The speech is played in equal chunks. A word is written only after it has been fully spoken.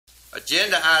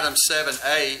Agenda item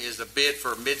 7A is a bid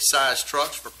for mid-size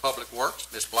trucks for Public Works.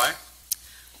 Ms. Black?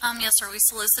 Yes, sir. We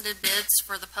solicited bids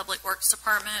for the Public Works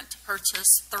Department to purchase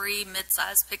 3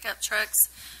 mid-size pickup trucks,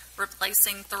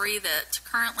 replacing 3 that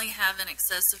currently have in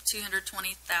excess of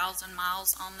 220,000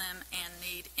 miles on them and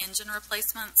need engine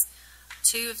replacements.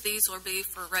 2 of these will be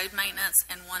for road maintenance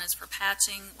and 1 is for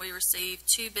patching. We received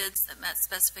 2 bids that met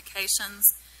specifications.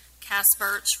 Cass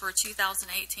Burch for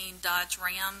 2018 Dodge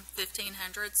Ram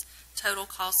 1500s, total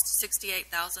cost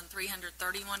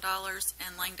 $68,331,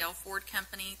 and Langdale Ford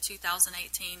Company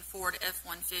 2018 Ford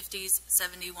F-150s,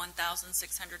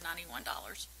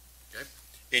 $71,691. Okay.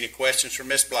 Any questions for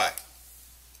Ms. Black?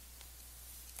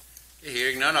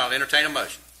 Hearing none, I'll entertain a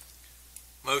motion.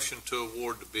 Motion to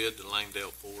award the bid to Langdale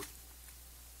Ford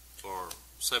for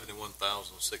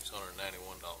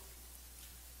 $71,691.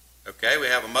 Okay, we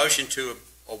have a motion to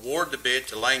award the bid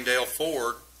to Langdale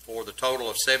Ford for the total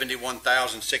of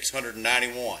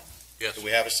 $71,691. Yes. Do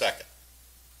we have a second?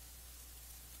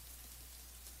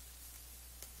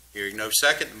 Hearing no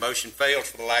second, the motion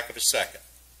fails for the lack of a second.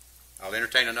 I'll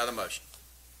entertain another motion.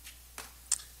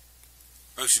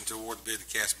 Motion to award the bid to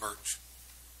Cass Burch.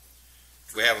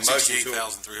 We have a motion to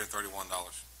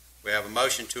 $68,331. We have a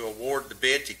motion to award the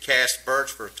bid to Cass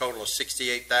Burch for a total of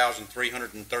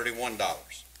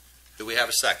 $68,331. Do we have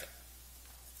a second?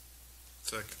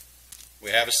 Second.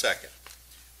 We have a second.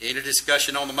 Any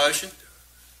discussion on the motion?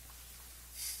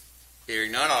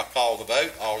 Hearing none, I'll call the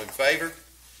vote. All in favor,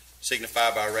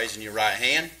 signify by raising your right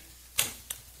hand.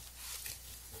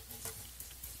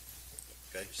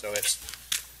 Okay, so it's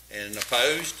and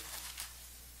opposed.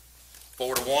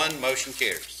 4-1, motion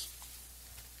carries.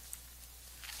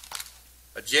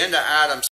 Agenda item